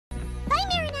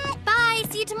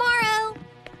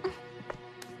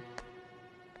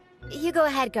You go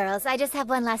ahead, girls. I just have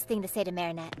one last thing to say to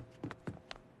Marinette.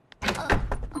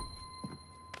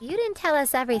 You didn't tell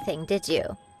us everything, did you?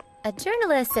 A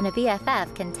journalist and a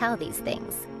BFF can tell these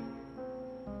things.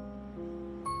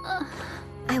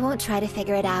 I won't try to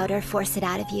figure it out or force it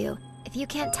out of you. If you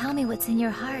can't tell me what's in your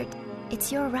heart,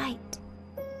 it's your right.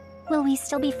 Will we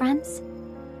still be friends?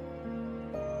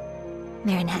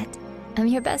 Marinette, I'm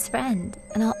your best friend,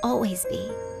 and I'll always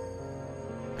be.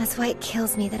 That's why it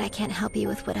kills me that I can't help you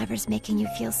with whatever's making you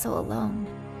feel so alone.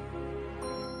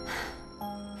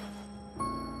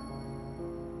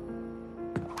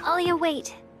 Alya,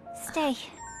 wait. Stay.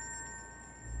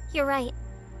 You're right.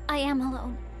 I am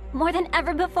alone. More than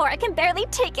ever before, I can barely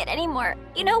take it anymore.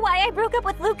 You know why I broke up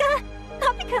with Luca?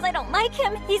 Not because I don't like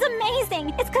him. He's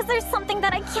amazing. It's because there's something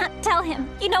that I can't tell him.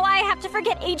 You know why I have to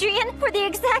forget Adrian? For the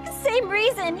exact same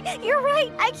reason. You're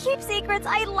right. I keep secrets.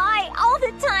 I lie all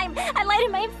the time. I lie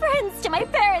to my friends, to my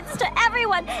parents, to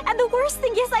everyone. And the worst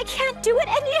thing is I can't do it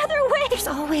any other way. There's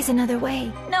always another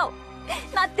way. No,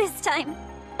 not this time.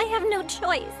 I have no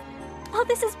choice. All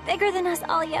this is bigger than us,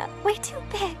 Alya. Way too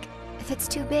big. If it's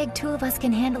too big, two of us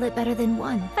can handle it better than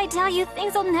one. If I tell you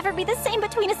things will never be the same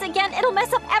between us again, it'll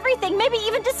mess up everything, maybe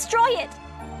even destroy it.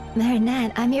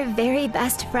 Marinette, I'm your very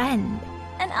best friend.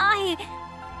 And I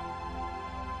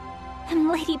am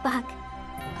Ladybug.